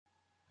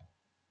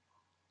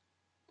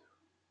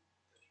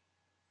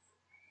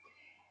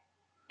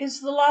Is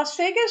the Las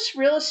Vegas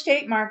real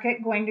estate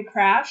market going to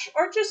crash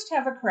or just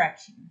have a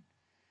correction?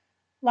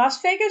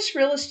 Las Vegas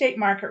real estate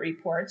market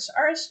reports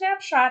are a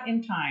snapshot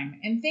in time,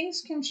 and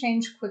things can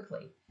change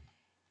quickly.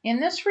 In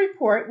this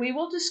report, we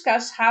will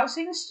discuss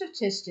housing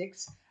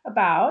statistics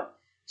about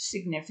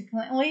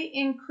significantly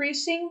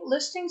increasing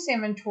listings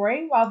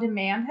inventory while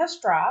demand has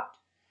dropped,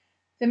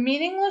 the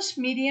meaningless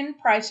median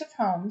price of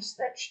homes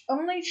that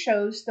only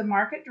shows the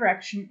market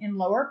direction in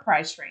lower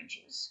price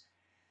ranges,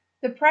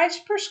 the price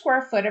per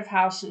square foot of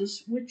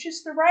houses, which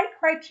is the right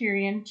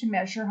criterion to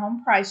measure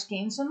home price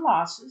gains and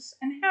losses,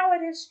 and how it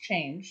has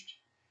changed,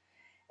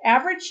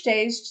 average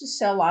days to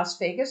sell Las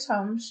Vegas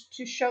homes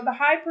to show the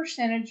high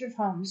percentage of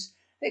homes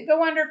that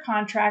go under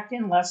contract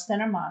in less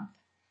than a month,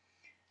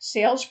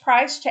 sales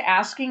price to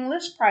asking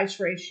list price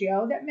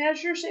ratio that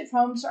measures if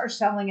homes are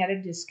selling at a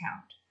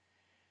discount.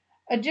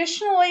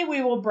 Additionally, we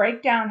will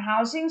break down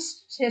housing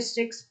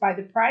statistics by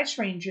the price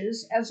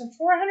ranges, as a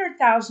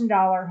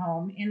 $400,000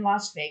 home in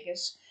Las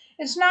Vegas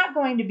is not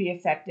going to be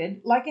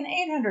affected like an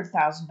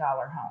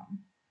 $800,000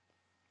 home.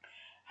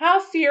 How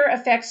fear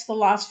affects the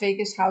Las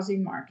Vegas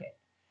housing market.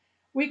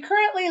 We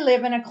currently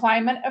live in a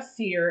climate of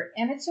fear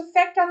and its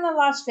effect on the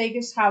Las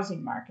Vegas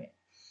housing market,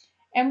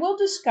 and we'll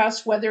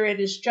discuss whether it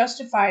is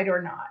justified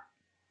or not.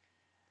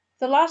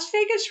 The Las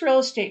Vegas real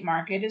estate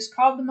market is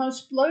called the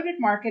most bloated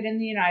market in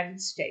the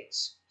United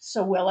States.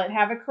 So will it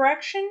have a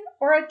correction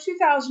or a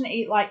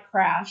 2008-like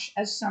crash,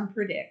 as some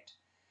predict?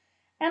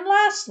 And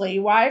lastly,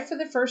 why for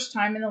the first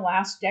time in the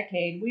last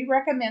decade we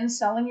recommend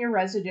selling your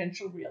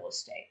residential real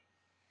estate.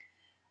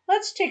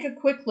 Let's take a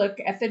quick look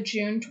at the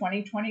June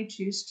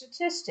 2022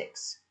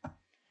 statistics.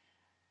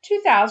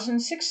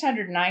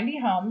 2,690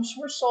 homes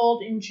were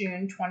sold in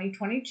June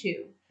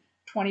 2022.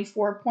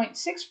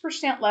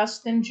 24.6% less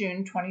than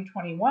June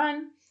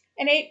 2021,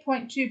 and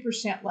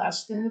 8.2%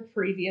 less than the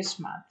previous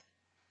month.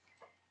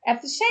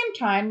 At the same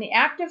time, the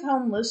active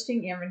home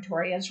listing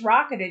inventory has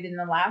rocketed in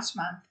the last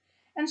month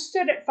and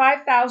stood at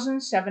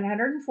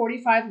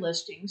 5,745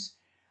 listings,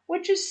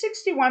 which is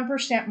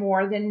 61%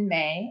 more than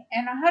May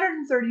and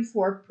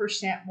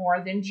 134% more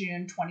than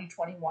June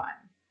 2021.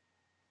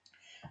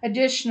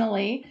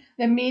 Additionally,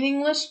 the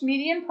meaningless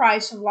median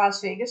price of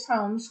Las Vegas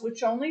homes,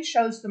 which only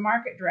shows the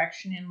market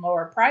direction in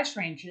lower price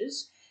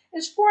ranges,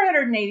 is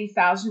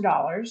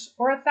 $480,000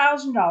 or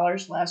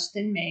 $1,000 less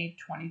than May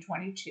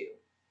 2022.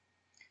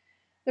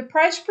 The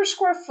price per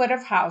square foot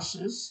of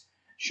houses,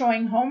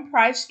 showing home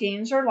price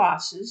gains or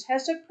losses,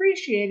 has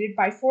appreciated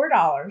by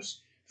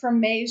 $4 from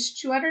May's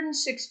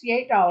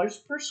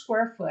 $268 per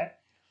square foot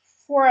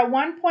for a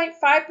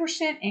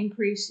 1.5%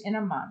 increase in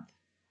a month.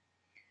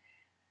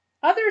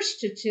 Other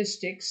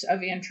statistics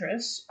of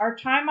interest are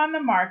time on the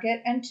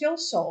market until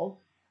sold,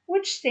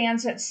 which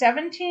stands at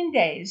 17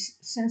 days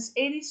since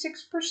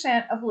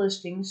 86% of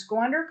listings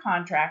go under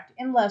contract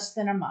in less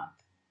than a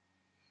month.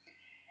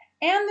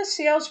 And the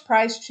sales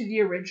price to the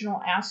original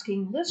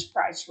asking list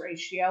price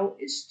ratio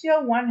is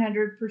still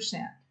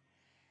 100%.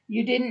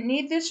 You didn't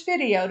need this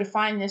video to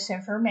find this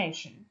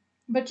information,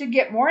 but to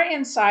get more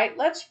insight,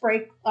 let's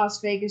break Las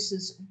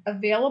Vegas's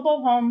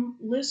available home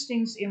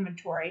listings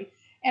inventory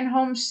and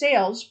home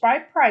sales by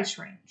price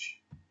range.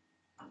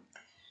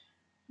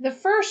 The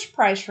first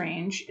price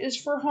range is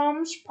for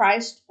homes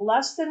priced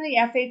less than the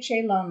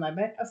FHA loan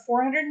limit of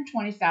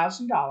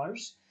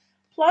 $420,000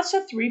 plus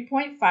a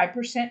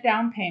 3.5%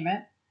 down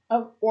payment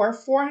or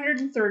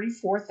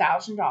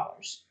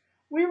 $434,000.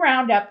 We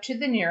round up to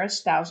the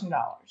nearest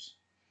 $1,000.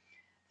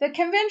 The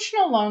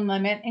conventional loan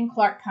limit in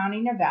Clark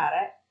County,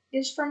 Nevada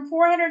is from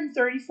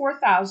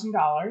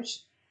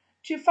 $434,000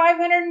 to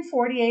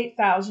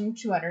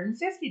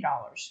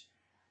 $548,250,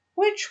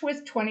 which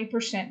with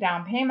 20%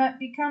 down payment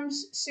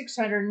becomes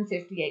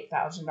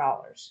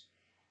 $658,000.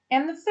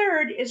 And the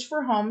third is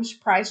for homes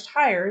priced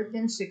higher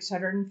than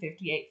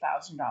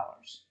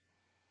 $658,000.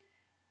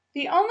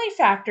 The only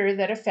factor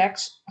that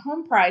affects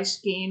home price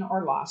gain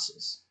or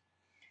losses.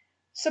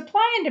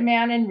 Supply and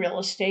demand in real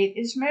estate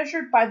is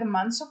measured by the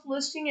months of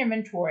listing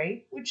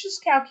inventory, which is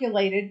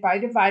calculated by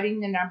dividing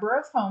the number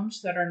of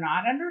homes that are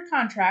not under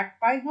contract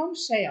by home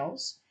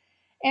sales,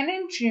 and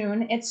in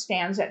June it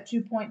stands at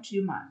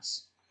 2.2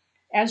 months.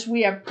 As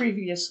we have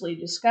previously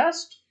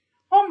discussed,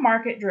 home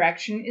market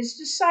direction is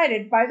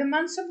decided by the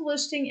months of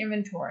listing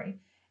inventory,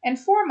 and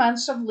 4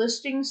 months of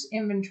listings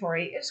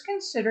inventory is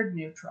considered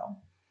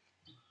neutral.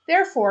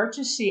 Therefore,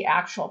 to see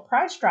actual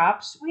price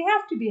drops, we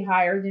have to be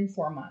higher than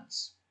 4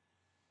 months.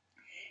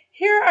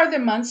 Here are the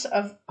months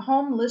of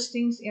home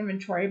listings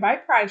inventory by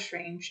price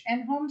range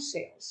and home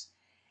sales,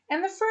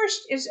 and the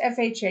first is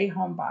FHA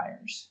home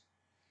buyers.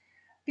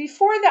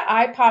 Before the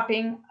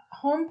eye-popping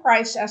home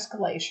price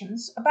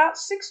escalations, about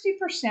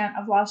 60%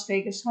 of Las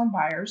Vegas home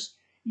buyers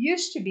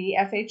used to be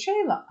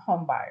FHA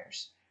home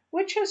buyers,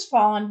 which has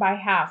fallen by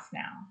half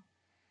now.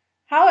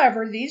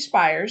 However, these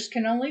buyers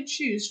can only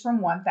choose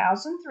from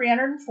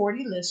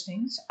 1,340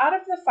 listings out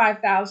of the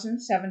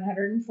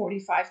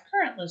 5,745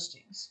 current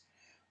listings,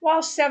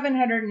 while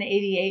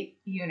 788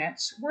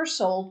 units were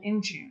sold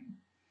in June.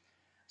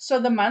 So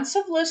the months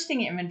of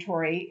listing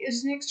inventory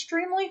is an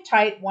extremely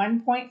tight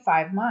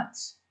 1.5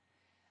 months.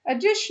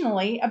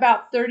 Additionally,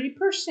 about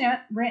 30%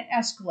 rent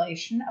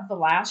escalation of the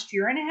last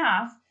year and a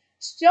half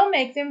still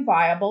make them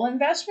viable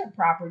investment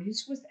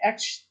properties with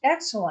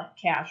excellent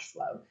cash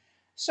flow.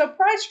 So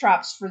price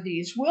drops for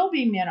these will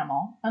be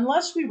minimal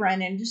unless we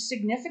run into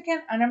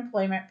significant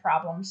unemployment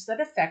problems that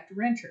affect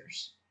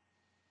renters.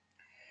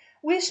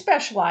 We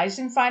specialize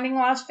in finding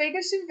Las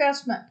Vegas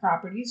investment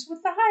properties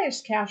with the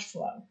highest cash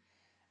flow.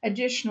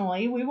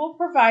 Additionally, we will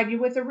provide you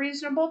with a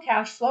reasonable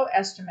cash flow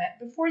estimate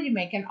before you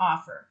make an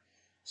offer.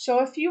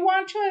 So if you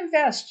want to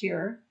invest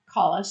here,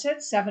 call us at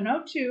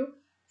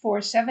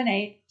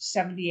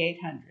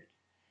 702-478-7800.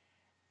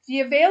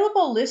 The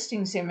available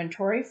listings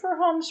inventory for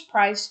homes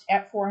priced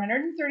at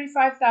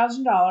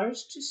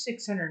 $435,000 to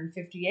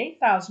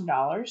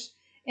 $658,000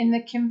 in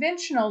the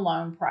conventional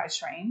loan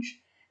price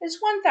range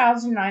is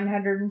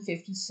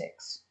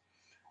 1,956,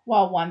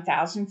 while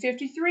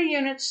 1,053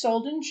 units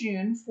sold in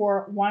June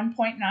for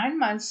 1.9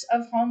 months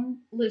of home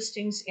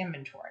listings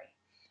inventory.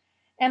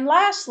 And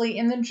lastly,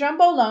 in the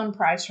jumbo loan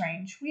price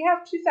range, we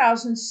have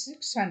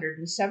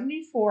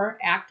 2,674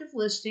 active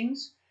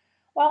listings,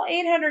 while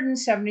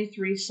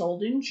 873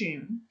 sold in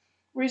June,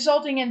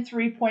 resulting in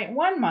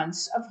 3.1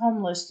 months of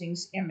home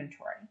listings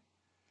inventory.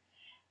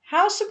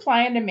 How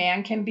supply and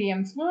demand can be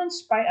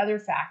influenced by other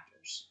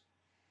factors.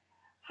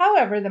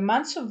 However, the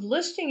months of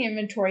listing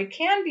inventory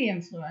can be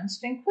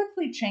influenced and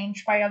quickly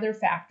changed by other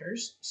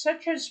factors,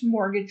 such as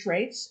mortgage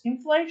rates,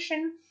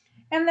 inflation,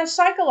 and the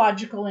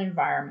psychological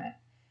environment.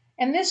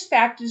 And this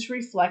fact is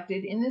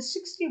reflected in the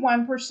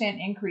 61%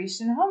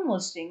 increase in home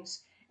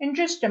listings in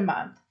just a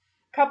month,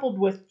 coupled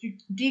with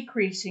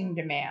decreasing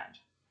demand.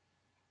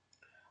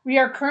 We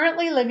are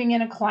currently living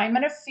in a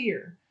climate of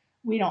fear.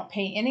 We don't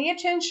pay any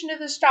attention to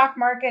the stock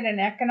market and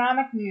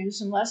economic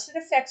news unless it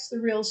affects the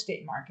real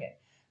estate market.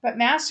 But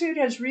Masoud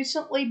has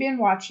recently been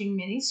watching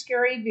many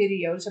scary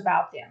videos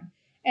about them.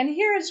 And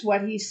here is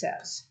what he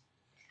says.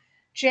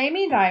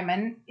 Jamie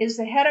Dimon is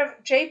the head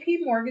of J.P.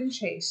 Morgan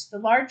Chase, the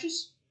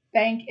largest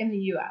bank in the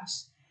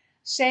U.S.,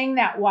 saying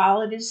that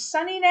while it is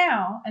sunny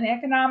now, an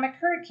economic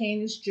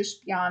hurricane is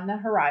just beyond the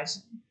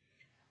horizon.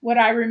 What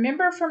I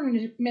remember from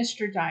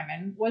Mr.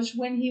 Dimon was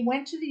when he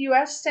went to the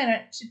U.S.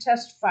 Senate to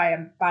testify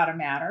about a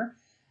matter,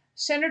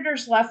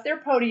 senators left their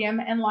podium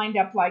and lined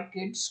up like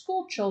good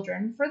school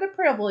children for the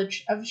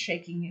privilege of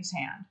shaking his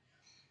hand.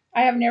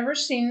 I have never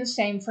seen the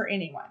same for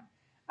anyone.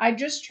 I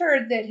just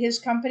heard that his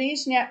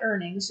company's net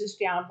earnings is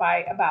down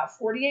by about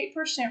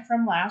 48%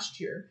 from last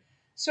year,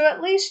 so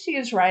at least he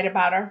is right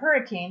about a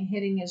hurricane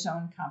hitting his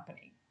own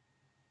company.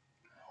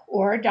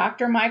 Or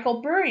Dr.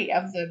 Michael Burry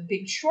of the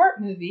Big Short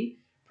movie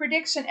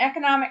predicts an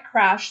economic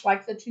crash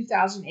like the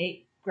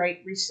 2008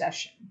 Great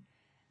Recession.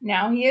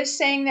 Now he is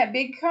saying that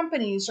big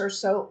companies are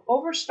so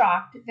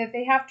overstocked that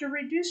they have to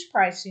reduce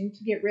pricing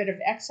to get rid of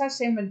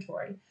excess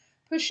inventory,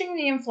 pushing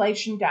the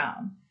inflation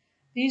down.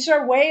 These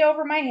are way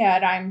over my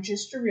head. I'm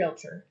just a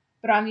realtor.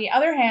 But on the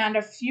other hand,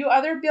 a few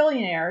other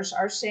billionaires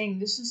are saying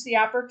this is the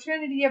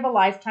opportunity of a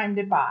lifetime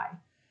to buy.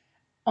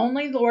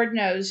 Only Lord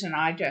knows, and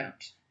I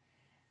don't.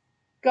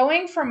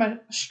 Going from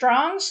a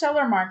strong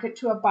seller market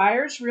to a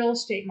buyer's real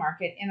estate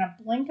market in a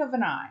blink of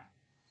an eye.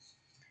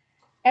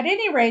 At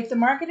any rate, the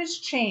market has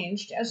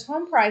changed as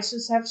home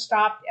prices have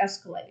stopped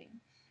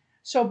escalating.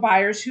 So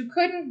buyers who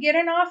couldn't get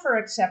an offer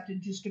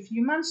accepted just a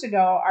few months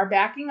ago are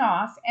backing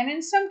off and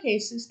in some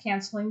cases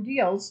canceling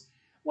deals,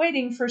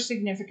 waiting for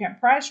significant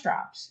price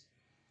drops.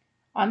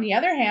 On the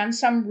other hand,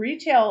 some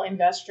retail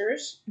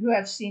investors who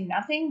have seen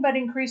nothing but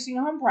increasing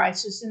home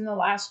prices in the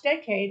last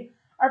decade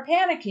are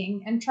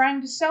panicking and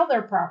trying to sell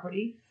their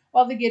property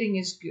while the getting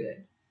is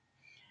good.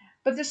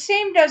 But the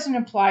same doesn't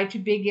apply to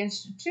big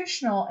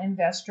institutional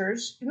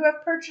investors who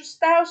have purchased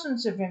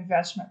thousands of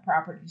investment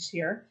properties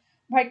here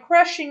by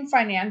crushing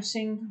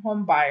financing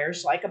home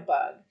buyers like a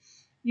bug,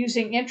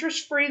 using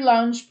interest-free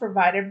loans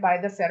provided by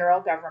the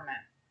federal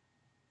government.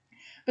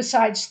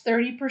 Besides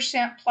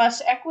 30%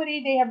 plus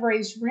equity, they have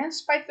raised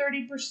rents by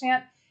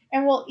 30%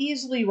 and will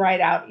easily ride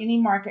out any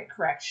market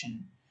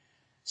correction.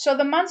 So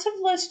the months of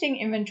listing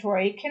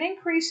inventory can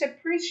increase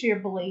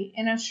appreciably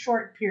in a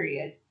short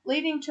period,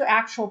 leading to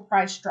actual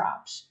price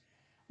drops.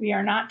 We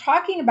are not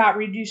talking about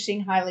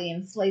reducing highly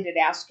inflated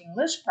asking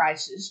list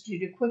prices due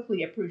to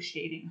quickly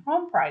appreciating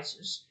home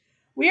prices.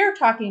 We are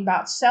talking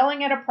about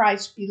selling at a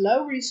price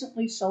below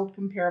recently sold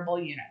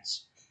comparable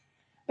units.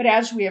 But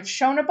as we have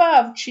shown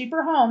above,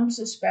 cheaper homes,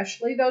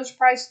 especially those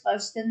priced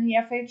less than the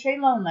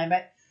FHA loan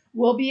limit,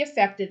 will be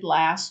affected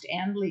last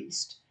and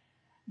least.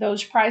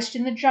 Those priced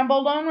in the jumbo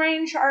loan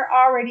range are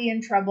already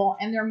in trouble,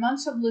 and their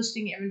months of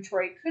listing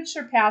inventory could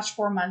surpass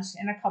 4 months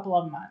in a couple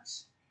of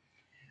months.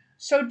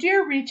 So,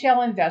 dear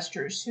retail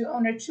investors who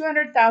own a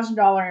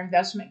 $200,000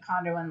 investment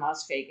condo in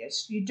Las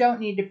Vegas, you don't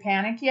need to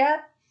panic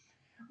yet.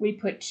 We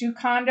put 2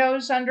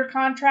 condos under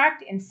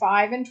contract in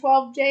 5 and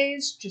 12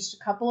 days just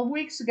a couple of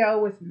weeks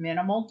ago with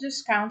minimal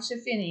discounts,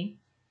 if any.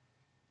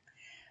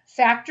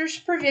 Factors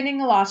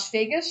preventing a Las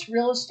Vegas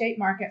real estate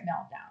market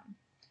meltdown.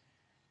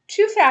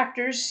 Two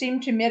factors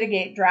seem to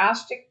mitigate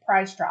drastic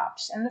price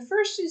drops, and the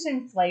first is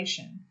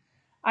inflation.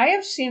 I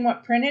have seen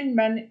what printing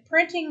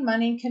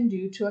money can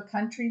do to a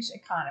country's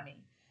economy.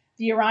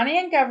 The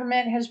Iranian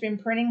government has been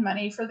printing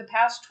money for the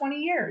past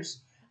 20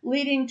 years,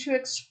 leading to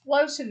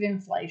explosive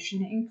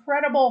inflation,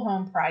 incredible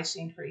home price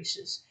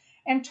increases,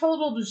 and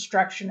total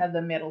destruction of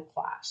the middle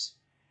class.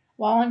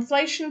 While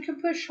inflation can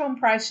push home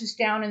prices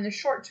down in the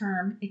short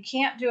term, it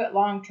can't do it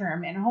long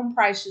term, and home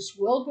prices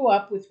will go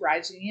up with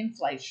rising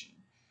inflation.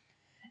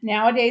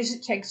 Nowadays,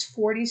 it takes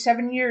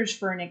 47 years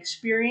for an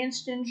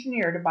experienced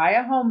engineer to buy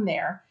a home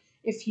there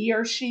if he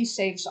or she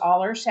saves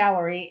all her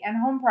salary and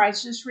home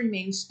prices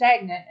remain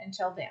stagnant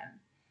until then.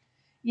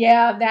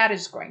 Yeah, that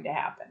is going to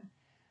happen.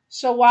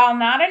 So while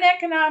not an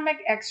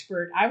economic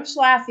expert, I was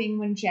laughing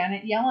when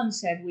Janet Yellen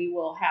said we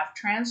will have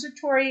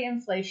transitory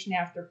inflation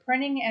after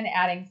printing and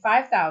adding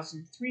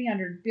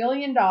 $5,300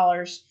 billion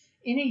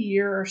in a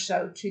year or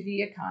so to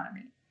the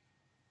economy.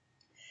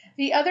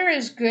 The other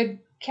is good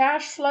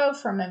cash flow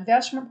from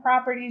investment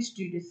properties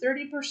due to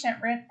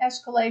 30% rent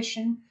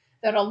escalation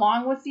that,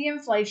 along with the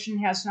inflation,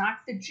 has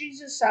knocked the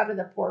Jesus out of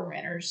the poor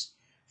renters,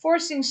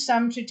 forcing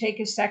some to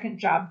take a second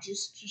job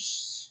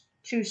just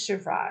to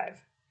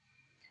survive.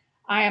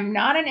 I am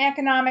not an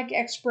economic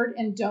expert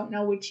and don't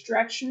know which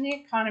direction the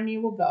economy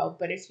will go,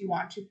 but if you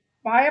want to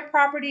buy a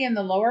property in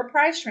the lower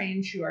price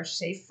range, you are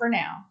safe for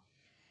now.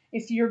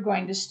 If you're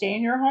going to stay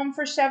in your home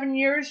for 7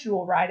 years, you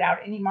will ride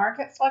out any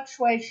market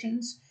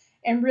fluctuations,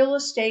 and real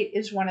estate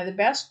is one of the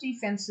best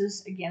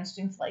defenses against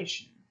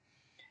inflation.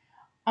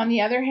 On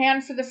the other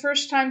hand, for the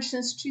first time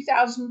since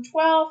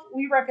 2012,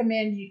 we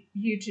recommend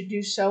you to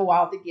do so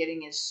while the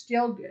getting is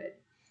still good.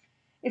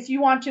 If you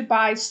want to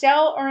buy,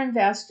 sell, or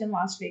invest in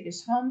Las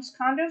Vegas homes,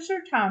 condos,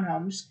 or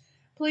townhomes,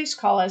 please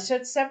call us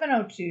at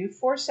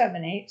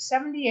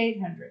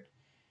 702-478-7800.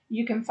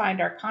 You can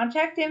find our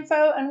contact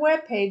info and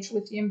webpage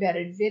with the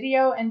embedded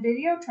video and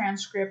video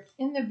transcript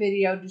in the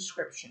video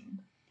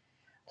description.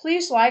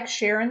 Please like,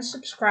 share, and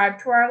subscribe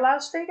to our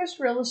Las Vegas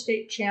real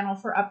estate channel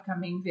for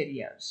upcoming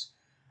videos.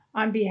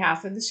 On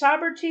behalf of the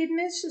Saber team,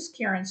 this is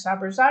Karen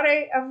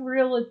Saberzadeh of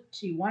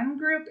Realty One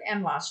Group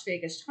and Las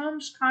Vegas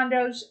Homes,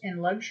 Condos,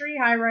 and Luxury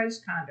High-Rise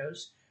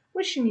Condos,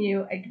 wishing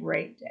you a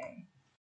great day.